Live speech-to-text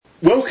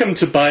Welcome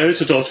to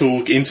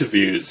Biota.org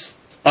Interviews.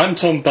 I'm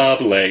Tom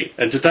Barbalet,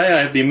 and today I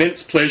have the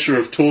immense pleasure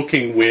of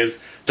talking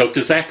with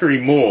Dr.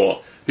 Zachary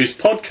Moore, whose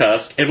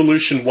podcast,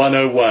 Evolution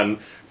 101,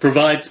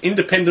 provides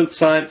independent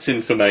science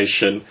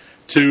information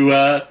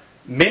to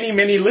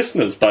many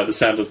listeners by the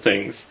sound of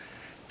things.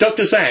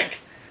 Dr. Zach,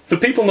 for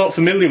people not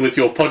familiar with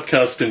your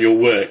podcast and your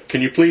work,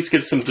 can you please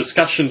give some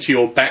discussion to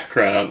your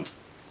background?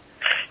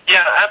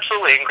 Yeah,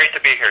 absolutely. And great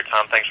to be here,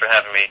 Tom. Thanks for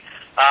having me.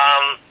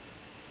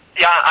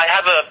 I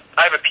have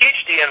a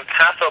PhD in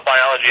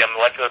pathobiology and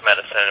molecular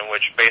medicine,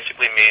 which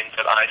basically means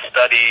that I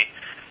study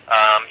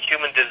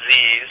human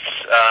disease.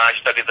 I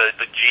study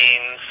the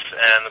genes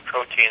and the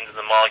proteins and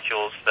the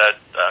molecules that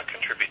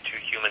contribute to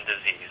human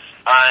disease.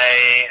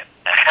 I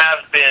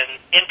have been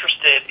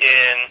interested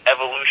in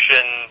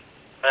evolution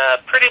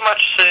pretty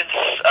much since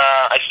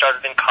I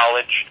started in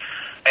college,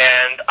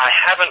 and I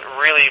haven't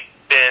really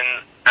been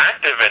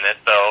active in it,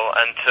 though,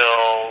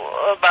 until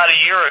about a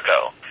year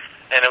ago.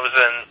 And it was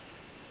in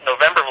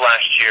November of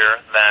last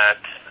year that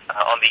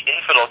on the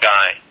Infidel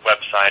Guy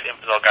website,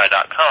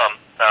 infidelguy.com,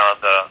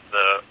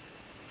 the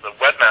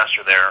webmaster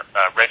there,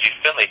 Reggie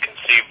Finley,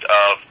 conceived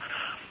of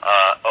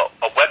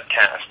a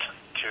webcast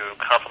to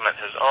complement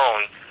his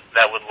own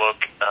that would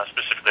look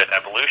specifically at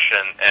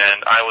evolution,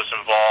 and I was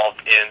involved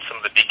in some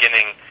of the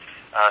beginning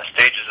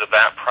stages of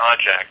that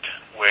project,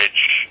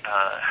 which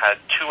had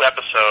 2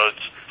 episodes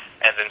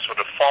and then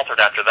sort of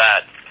faltered after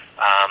that,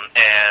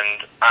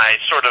 and I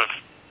sort of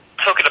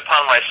took it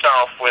upon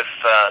myself with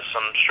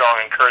some strong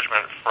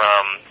encouragement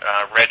from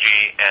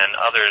Reggie and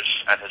others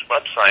at his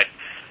website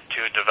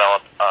to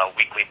develop a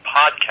weekly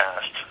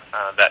podcast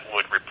that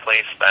would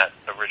replace that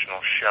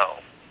original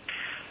show.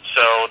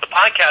 So the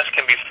podcast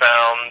can be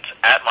found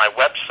at my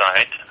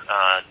website,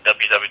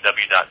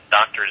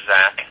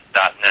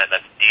 www.drzach.net.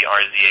 That's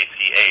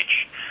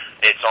D-R-Z-A-C-H.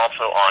 It's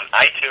also on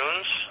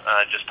iTunes.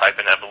 Just type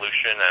in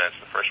evolution, and it's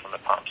the first one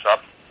that pops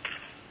up.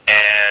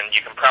 And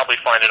you can probably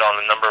find it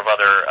on a number of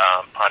other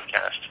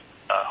podcast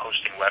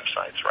hosting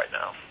websites right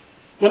now.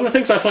 One of the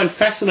things I find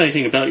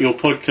fascinating about your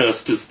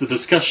podcast is the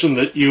discussion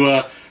that you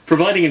are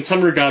providing in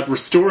some regard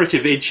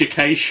restorative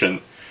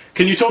education.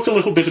 Can you talk a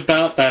little bit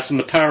about that and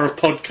the power of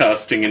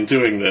podcasting in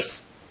doing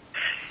this?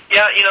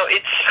 Yeah,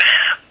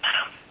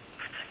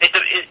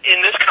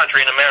 in this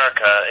country, in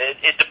America,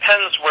 it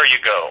depends where you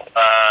go.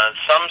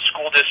 Some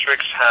school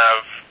districts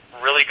have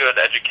really good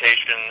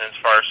education as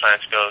far as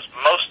science goes.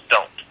 Most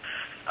don't.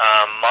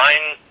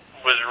 Mine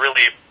was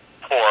really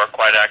poor,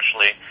 quite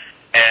actually,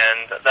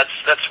 and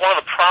that's one of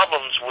the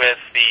problems with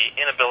the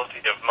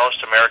inability of most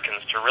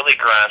Americans to really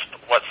grasp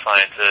what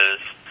science is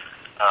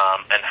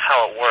and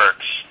how it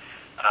works.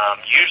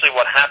 Usually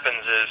what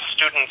happens is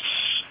students,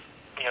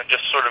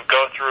 just sort of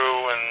go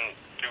through and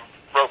do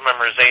rote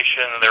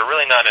memorization, and they're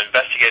really not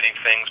investigating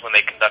things when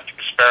they conduct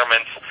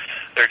experiments.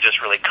 They're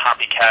just really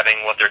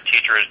copycatting what their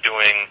teacher is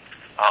doing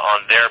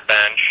on their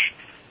bench,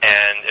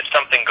 and if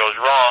something goes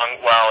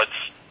wrong, well, it's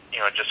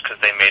just because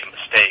they made a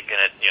mistake, and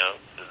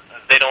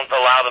they don't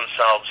allow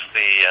themselves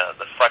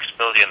the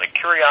flexibility and the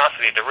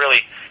curiosity to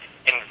really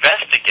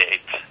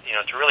investigate,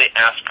 to really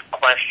ask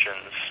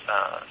questions.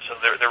 So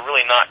they're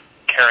really not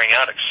carrying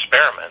out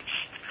experiments,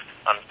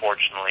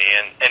 unfortunately,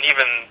 and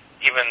even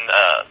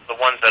the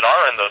ones that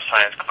are in those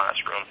science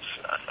classrooms,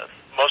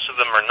 most of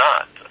them are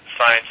not.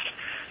 Science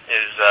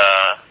is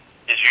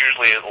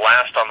usually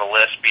last on the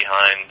list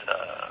behind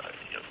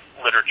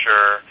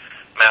literature,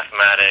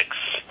 mathematics,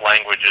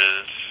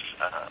 languages,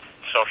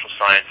 social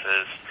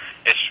sciences.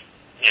 It's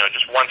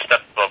just one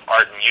step above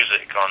art and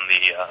music on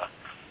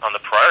the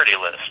priority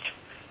list,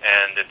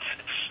 and it's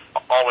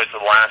always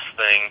the last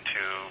thing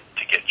to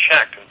get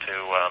checked and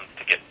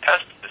to get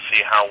tested to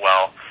see how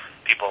well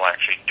people are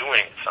actually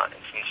doing in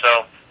science. And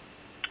so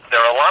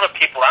there are a lot of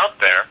people out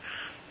there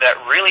that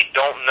really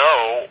don't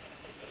know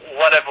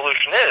what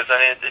evolution is,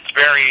 and it's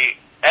very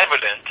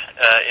evident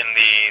in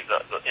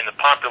the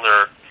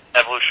popular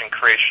evolution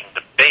creation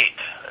debate.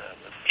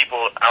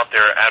 People out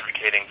there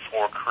advocating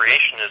for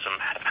creationism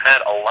have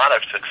had a lot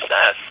of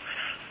success,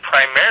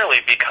 primarily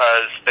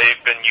because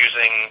they've been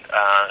using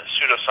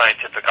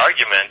pseudoscientific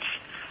arguments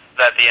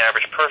that the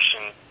average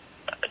person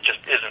just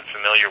isn't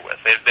familiar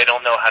with. They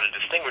don't know how to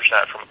distinguish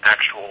that from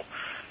actual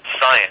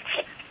science.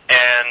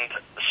 And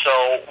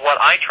so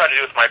what I try to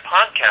do with my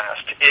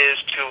podcast is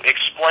to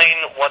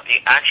explain what the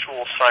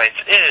actual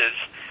science is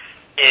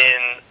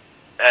in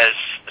as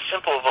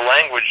simple of a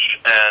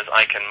language as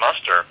I can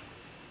muster.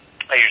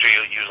 I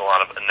usually use a lot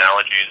of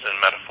analogies and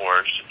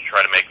metaphors to try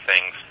to make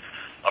things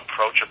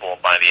approachable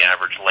by the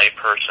average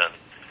layperson.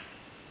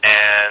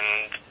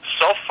 And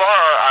so far,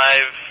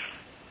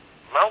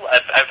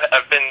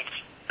 I've been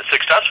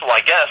successful, I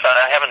guess.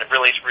 I haven't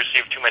really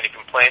received too many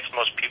complaints.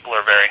 Most people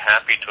are very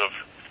happy to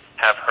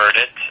have heard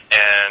it,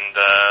 and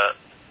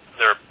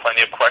there are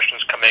plenty of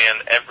questions coming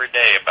in every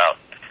day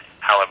about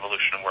how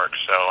evolution works.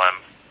 So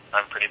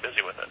I'm pretty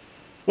busy with it.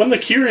 One of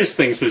the curious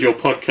things with your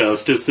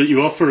podcast is that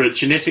you offer a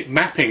genetic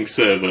mapping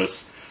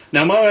service.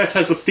 Now, my wife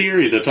has a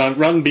theory that rather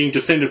than being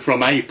descended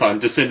from ape, I'm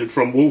descended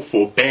from wolf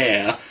or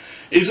bear,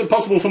 Is it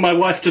possible for my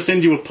wife to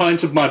send you a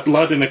pint of my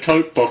blood in a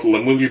Coke bottle,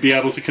 and will you be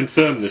able to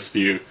confirm this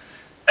view?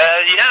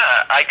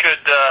 Yeah, I could.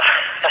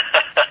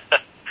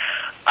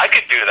 I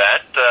could do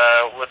that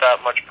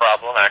without much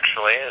problem.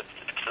 Actually,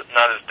 it's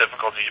not as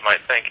difficult as you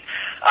might think.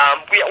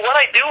 What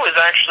I do is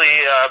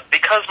actually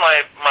because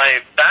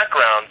my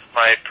background,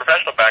 my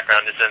professional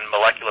background, is in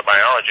molecular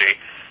biology.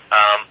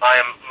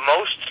 I am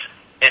most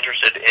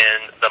interested in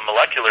the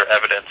molecular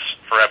evidence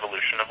for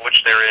evolution, of which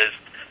there is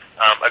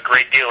a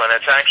great deal, and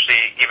it's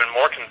actually even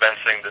more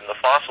convincing than the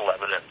fossil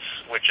evidence,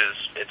 which is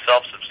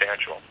itself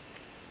substantial.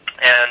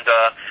 And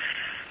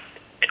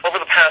over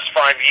the past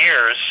 5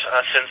 years,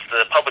 since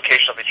the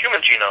publication of the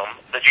human genome,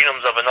 the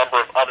genomes of a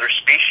number of other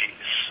species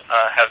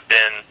have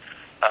been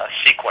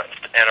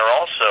sequenced and are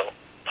also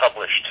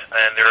published,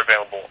 and they're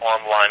available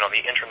online on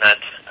the internet.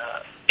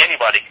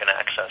 Anybody can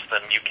access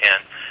them. You can.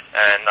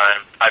 And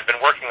I've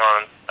been working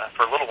on,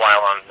 for a little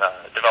while, on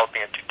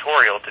developing a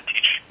tutorial to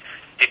teach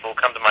people who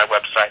come to my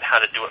website how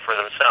to do it for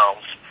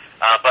themselves.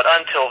 But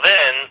until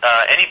then,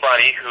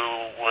 anybody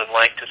who would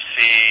like to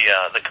see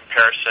the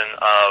comparison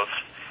of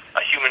a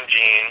human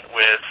gene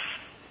with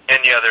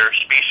any other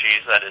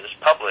species that is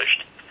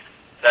published,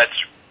 that's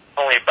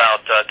only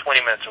about 20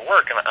 minutes of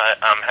work, and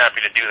I'm happy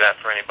to do that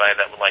for anybody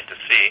that would like to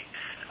see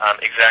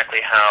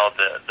exactly how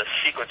the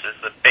sequences,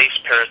 the base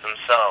pairs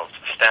themselves,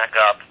 stack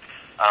up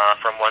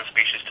from one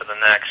species to the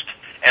next.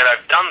 And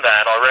I've done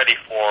that already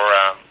for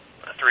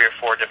 3 or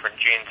 4 different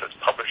genes that's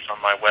published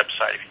on my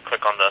website. If you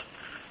click on the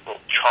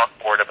little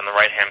chalkboard up in the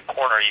right-hand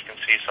corner, you can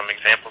see some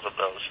examples of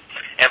those.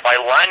 And by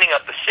lining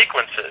up the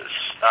sequences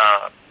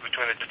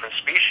between the different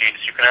species,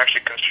 you can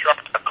actually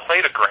construct a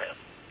cladogram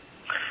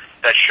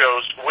that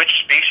shows which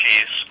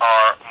species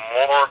are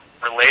more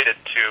related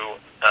to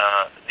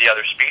the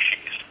other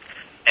species.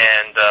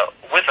 And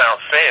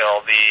without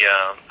fail,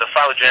 the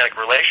phylogenetic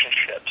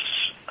relationships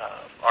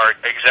are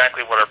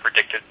exactly what are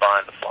predicted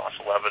by the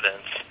fossil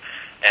evidence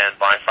and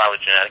by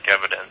phylogenetic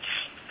evidence.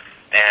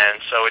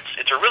 And so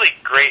it's a really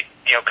great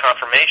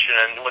confirmation.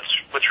 And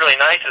what's really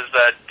nice is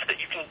that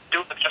you can do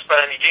it with just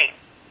about any gene.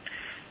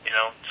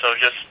 So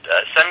just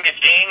send me a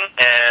gene,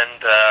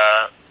 and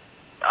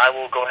I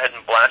will go ahead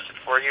and blast it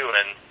for you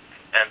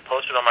and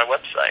post it on my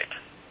website.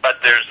 But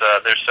there's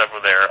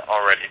several there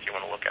already if you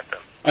want to look at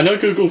them. I know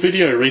Google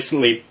Video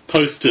recently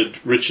posted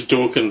Richard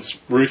Dawkins'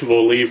 Root of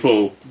All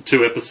Evil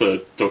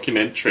 2-episode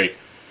documentary.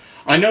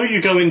 I know you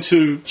go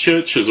into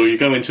churches, or you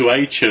go into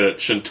a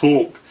church and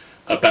talk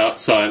about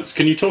science.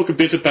 Can you talk a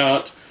bit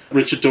about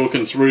Richard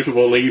Dawkins' Root of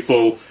All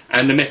Evil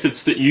and the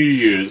methods that you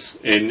use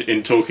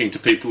in talking to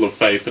people of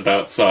faith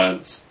about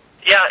science?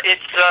 Yeah,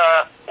 it's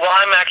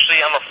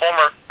I'm a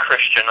former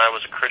Christian. I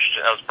was a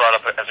Christian. I was brought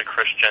up as a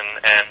Christian,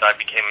 and I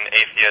became an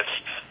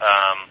atheist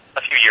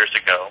a few years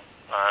ago.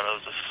 It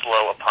was a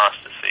slow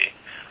apostasy.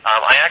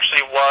 I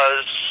actually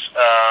was.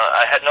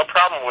 I had no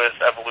problem with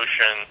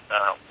evolution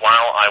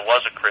while I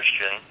was a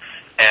Christian,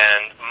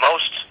 and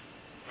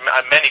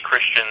many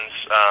Christians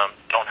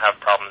don't have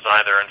problems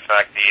either. In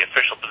fact, the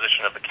official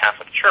position of the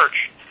Catholic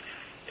Church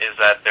is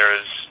that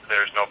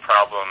there's no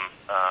problem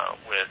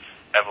with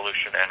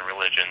evolution and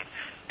religion.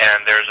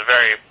 And there's a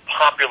very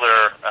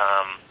popular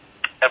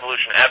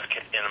evolution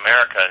advocate in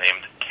America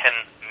named Ken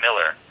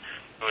Miller,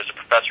 who is a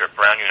professor at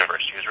Brown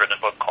University, who's written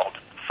a book called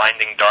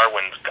Finding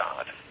Darwin's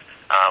God,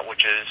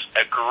 which is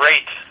a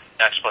great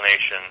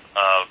explanation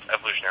of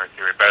evolutionary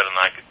theory, better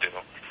than I could do.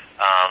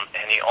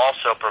 And he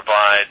also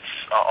provides,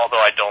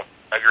 although I don't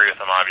agree with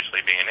him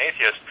obviously being an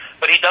atheist,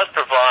 but he does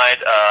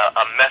provide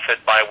a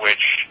method by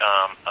which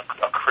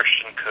a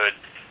Christian could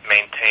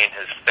maintain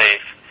his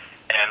faith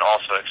and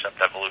also accept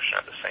evolution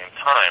at the same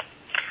time.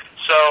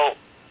 So,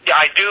 yeah,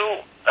 I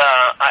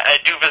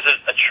do visit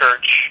a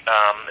church.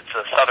 It's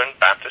a Southern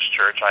Baptist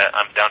church.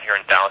 I'm down here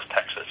in Dallas,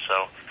 Texas,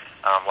 so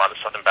a lot of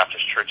Southern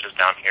Baptist churches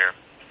down here.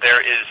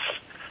 There is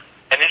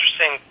an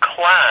interesting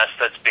class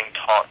that's being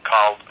taught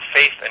called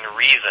Faith and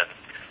Reason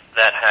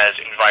that has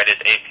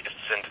invited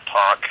atheists in to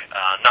talk.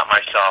 Not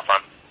myself.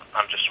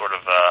 I'm just sort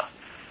of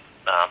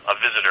a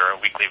visitor, a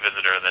weekly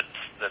visitor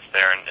that's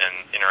there and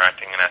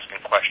interacting and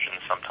asking questions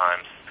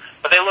sometimes.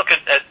 But they look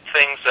at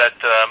things that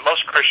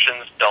most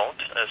Christians don't,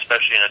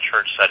 especially in a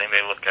church setting. They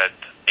look at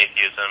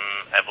atheism,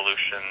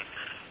 evolution,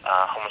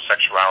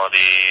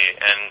 homosexuality,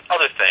 and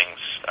other things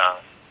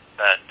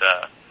that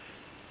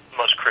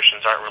most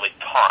Christians aren't really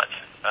taught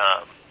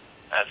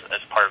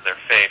as part of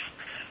their faith.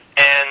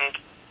 And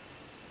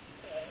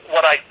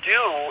what I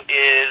do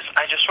is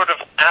I just sort of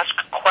ask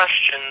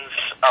questions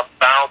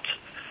about,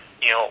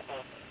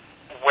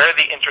 where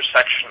the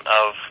intersection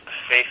of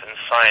faith and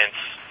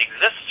science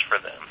exists for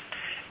them.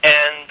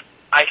 And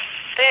I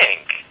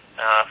think,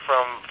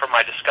 from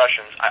my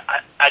discussions,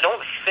 I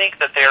don't think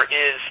that there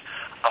is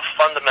a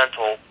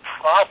fundamental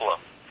problem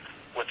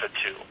with the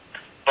two.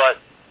 But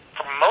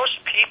for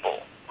most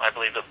people, I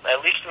believe, that,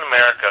 at least in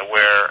America,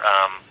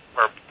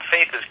 where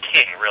faith is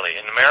king, really.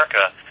 In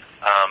America,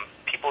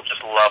 people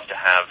just love to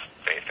have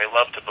faith. They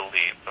love to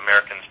believe.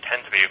 Americans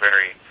tend to be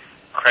very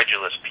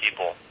credulous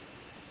people.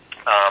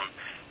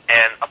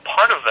 And a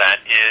part of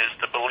that is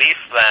the belief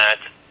that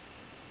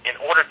in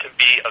order to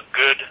be a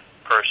good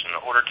person,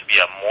 in order to be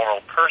a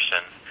moral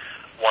person,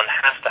 one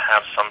has to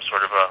have some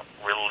sort of a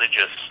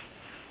religious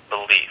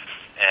belief.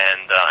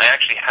 And I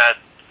actually had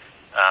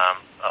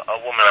a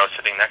woman I was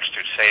sitting next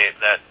to say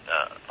that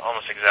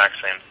almost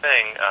exact same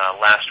thing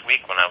last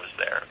week when I was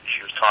there.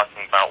 She was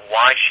talking about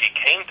why she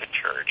came to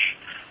church,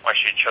 why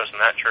she had chosen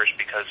that church,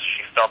 because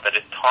she felt that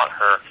it taught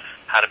her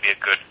how to be a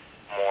good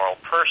moral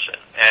person.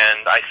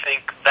 And I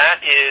think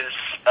that is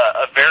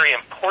a very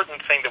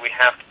important thing that we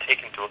have to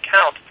take into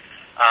account,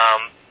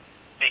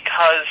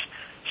 because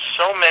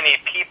so many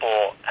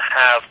people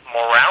have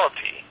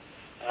morality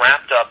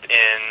wrapped up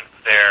in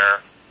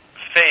their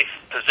faith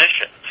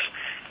positions,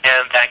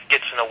 and that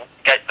gets in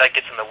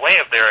the way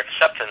of their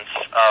acceptance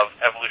of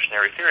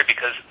evolutionary theory,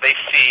 because they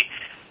see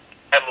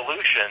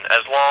evolution,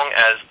 as long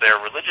as their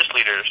religious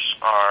leaders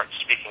are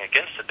speaking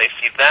against it, they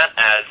see that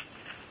as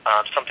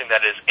something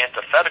that is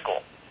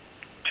antithetical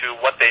to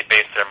what they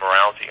base their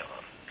morality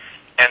on.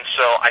 And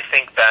so I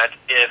think that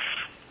if,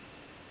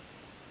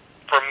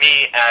 for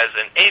me as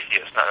an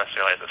atheist, not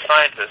necessarily as a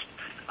scientist,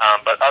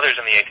 but others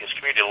in the atheist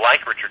community,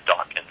 like Richard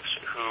Dawkins,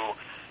 who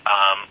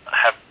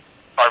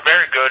are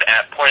very good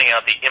at pointing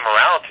out the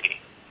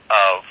immorality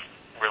of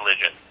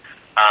religion,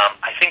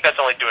 I think that's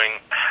only doing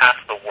half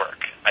the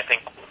work. I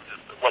think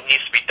what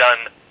needs to be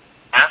done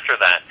after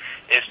that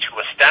is to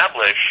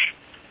establish,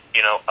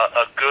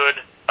 a good,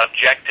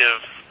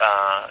 objective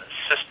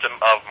system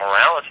of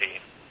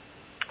morality,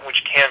 which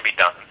can be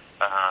done.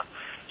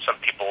 Some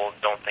people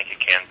don't think it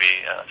can be.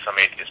 Some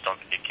atheists don't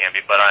think it can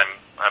be. But I'm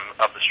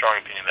of the strong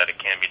opinion that it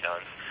can be done,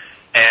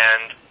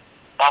 and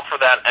offer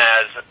that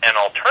as an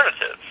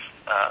alternative,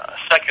 a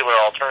secular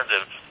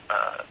alternative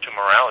to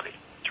morality,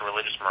 to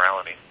religious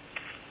morality.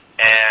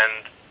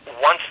 And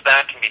once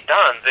that can be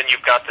done, then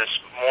you've got this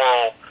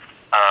moral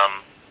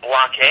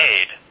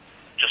blockade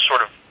just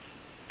sort of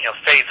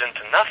fades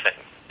into nothing,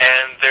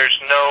 and there's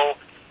no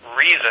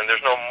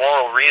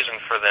moral reason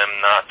for them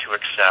not to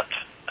accept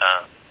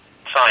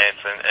science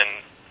and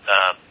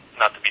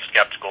not to be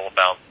skeptical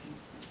about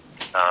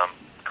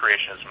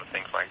creationism and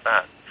things like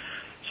that.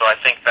 So I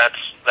think that's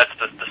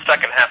the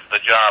second half of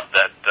the job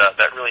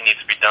that really needs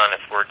to be done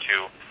if we're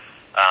to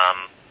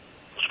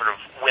sort of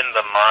win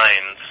the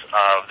minds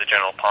of the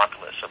general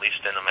populace, at least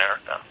in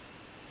America.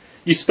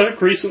 You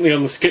spoke recently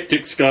on the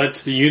Skeptic's Guide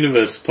to the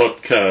Universe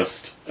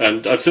podcast,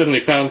 and I've certainly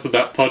found with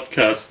that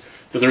podcast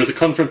that there is a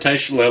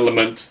confrontational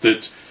element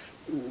that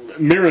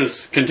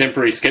mirrors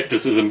contemporary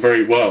skepticism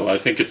very well. I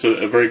think it's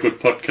a very good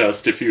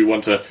podcast if you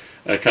want a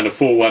kind of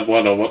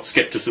 411 on what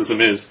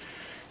skepticism is.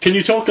 Can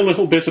you talk a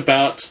little bit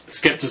about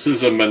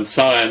skepticism and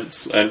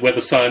science, and whether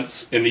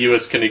science in the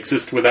US can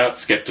exist without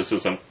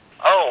skepticism?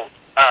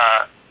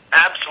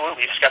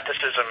 Absolutely.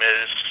 Skepticism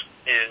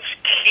is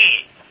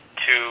key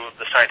to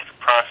the scientific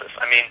process.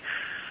 I mean,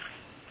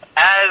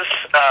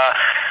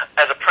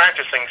 as a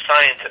practicing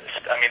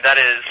scientist, I mean that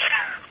is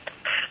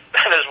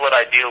what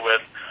I deal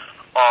with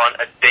on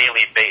a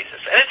daily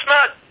basis, and it's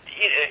not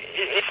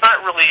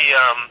really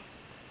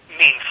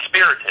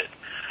mean-spirited.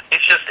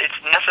 It's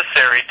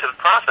necessary to the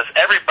process.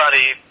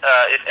 Everybody,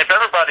 if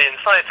everybody in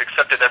science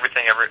accepted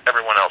everything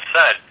everyone else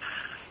said,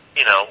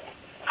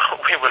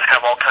 we would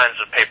have all kinds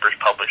of papers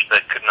published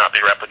that could not be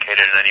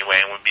replicated in any way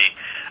and would be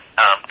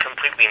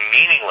completely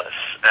meaningless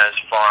as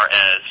far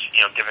as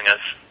giving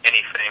us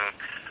anything,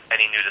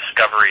 any new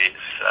discoveries,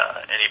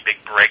 any big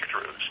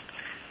breakthroughs.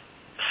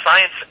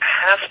 Science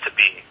has to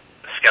be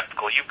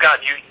skeptical. You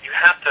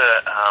have to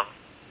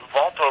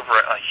vault over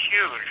a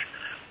huge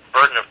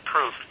burden of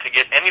proof to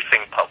get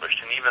anything published,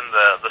 and even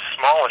the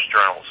smallest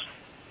journals,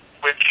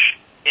 which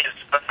is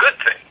a good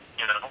thing.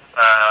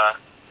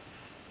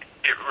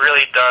 It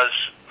really does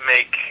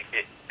make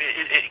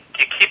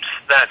it keeps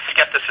that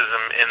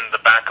skepticism in the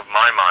back of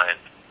my mind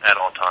at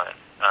all times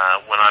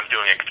when I'm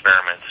doing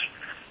experiments,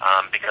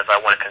 because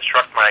I want to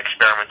construct my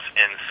experiments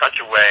in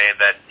such a way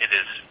that it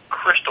is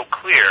crystal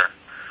clear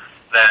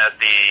that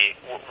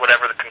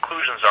whatever the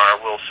conclusions are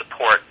will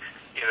support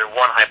either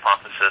one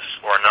hypothesis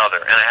or another.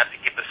 And I have to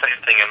keep the same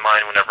thing in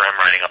mind whenever I'm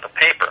writing up a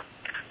paper,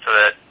 so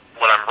that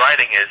what I'm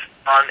writing is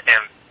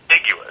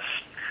unambiguous,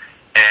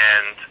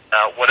 and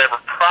whatever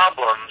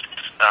problems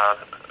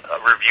a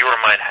reviewer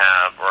might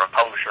have or a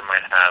publisher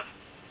might have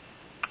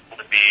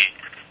would be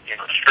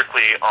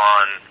strictly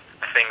on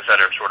things that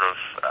are sort of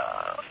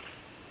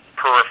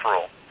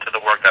peripheral to the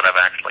work that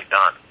I've actually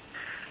done.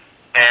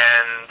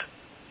 And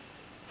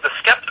the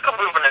skeptical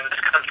movement in this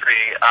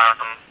country,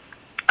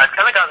 I've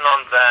kind of gotten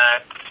on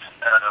that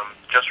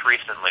just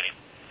recently,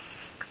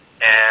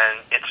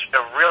 and it's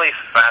a really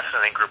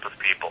fascinating group of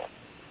people,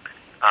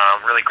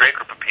 really great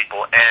group of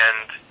people,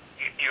 and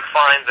you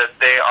find that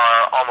they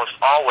are almost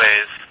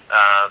always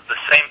the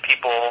same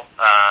people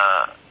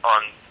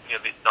on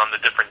the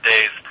different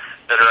days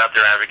that are out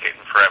there advocating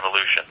for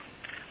evolution.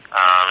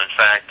 In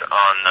fact,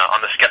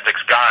 on the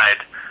Skeptic's Guide,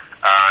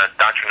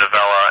 Dr.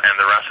 Novella and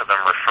the rest of them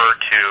refer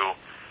to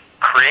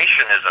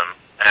creationism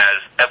as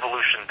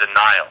evolution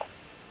denial,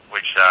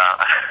 which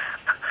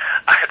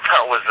I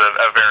thought was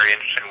a very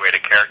interesting way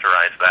to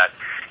characterize that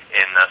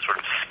in sort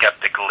of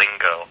skeptic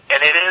lingo. And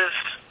it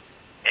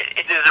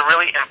is a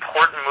really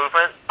important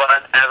movement,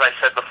 but as I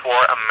said before,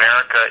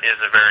 America is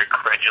a very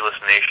credulous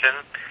nation,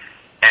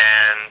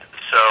 and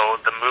so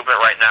the movement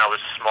right now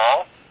is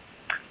small.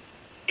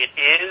 It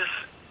is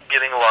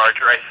getting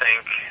larger, I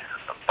think.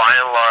 By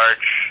and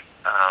large,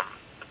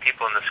 the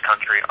people in this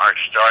country are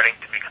starting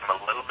to become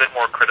a little bit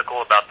more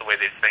critical about the way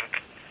they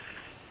think,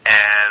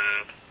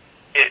 and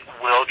it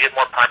will get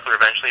more popular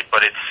eventually,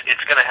 but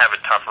it's going to have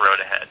a tough road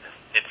ahead.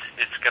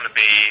 It's going to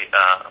be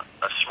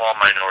a small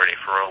minority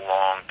for a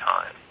long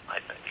time, I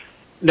think.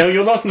 Now,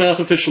 you're not an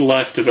artificial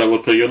life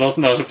developer, you're not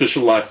an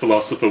artificial life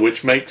philosopher,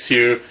 which makes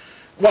you,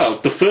 well,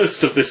 the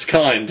first of this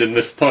kind in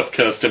this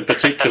podcast in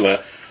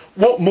particular.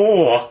 What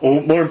more,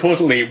 or more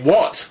importantly,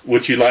 what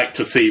would you like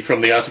to see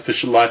from the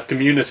artificial life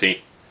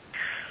community?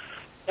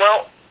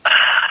 Well,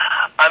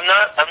 I'm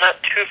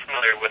not too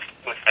familiar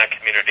with that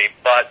community,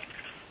 but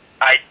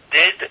I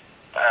did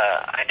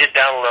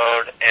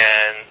download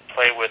and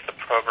play with the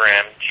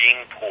program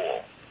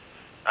GenePool,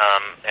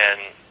 and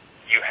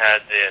you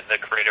had the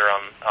creator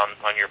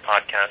on your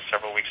podcast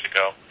several weeks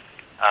ago.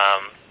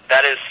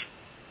 That is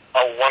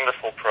a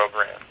wonderful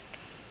program,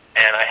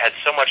 and I had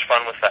so much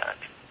fun with that.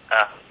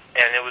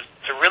 And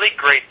it's a really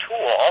great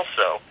tool,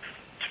 also,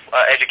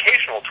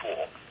 educational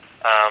tool,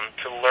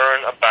 to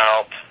learn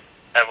about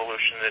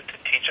evolution, to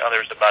teach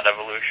others about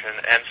evolution.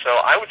 And so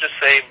I would just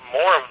say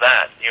more of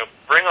that.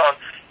 Bring on.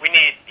 We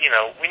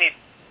need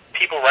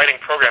people writing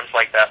programs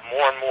like that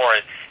more and more.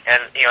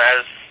 And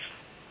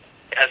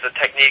as the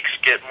techniques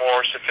get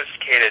more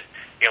sophisticated,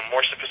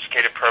 more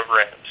sophisticated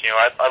programs.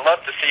 I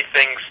love to see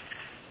things.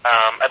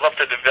 I'd love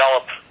to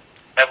develop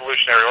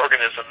evolutionary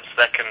organisms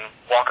that can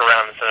walk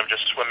around instead of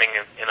just swimming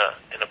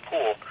in a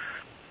pool.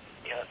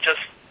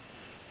 Just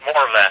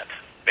more of that,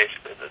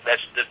 basically.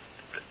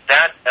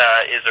 That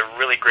is a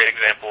really great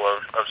example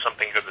of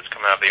something good that's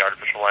come out of the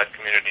artificial life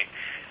community,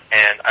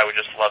 and I would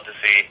just love to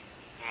see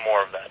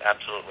more of that,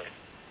 absolutely.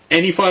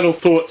 Any final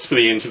thoughts for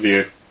the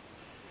interview?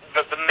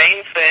 The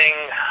main thing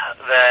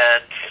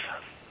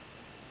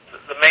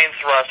the main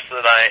thrust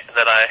that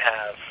I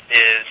have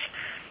is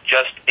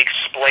just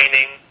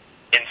explaining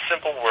in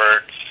simple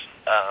words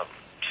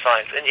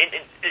science. And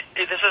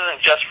this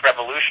isn't just for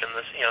evolution.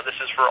 This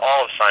is for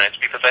all of science,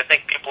 because I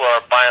think people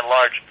are by and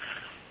large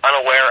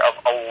unaware of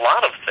a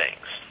lot of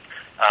things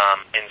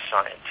in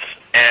science,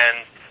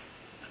 and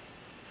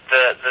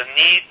the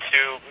need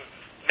to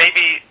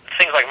maybe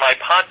things like my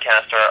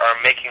podcast are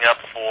making up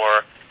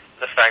for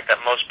the fact that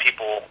most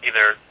people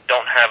either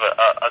don't have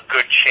a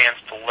good chance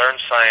to learn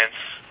science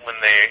when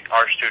they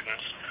are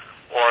students,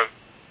 or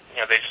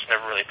they just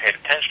never really paid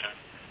attention.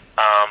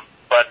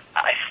 But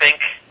I think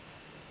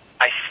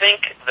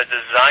the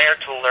desire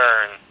to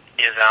learn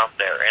is out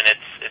there, and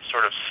it's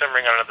sort of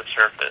simmering under the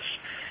surface.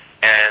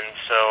 And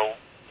so,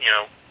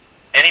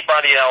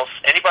 anybody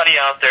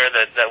out there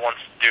that wants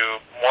to do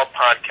more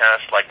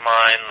podcasts like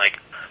mine, like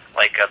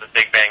the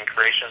Big Bang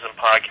Creationism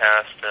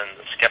podcast and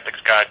the Skeptic's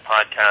Guide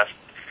podcast,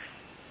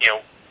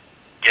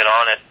 get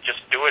on it. Just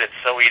do it.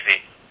 It's so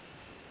easy.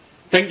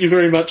 Thank you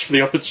very much for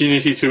the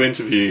opportunity to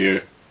interview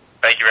you.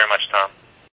 Thank you very much, Tom.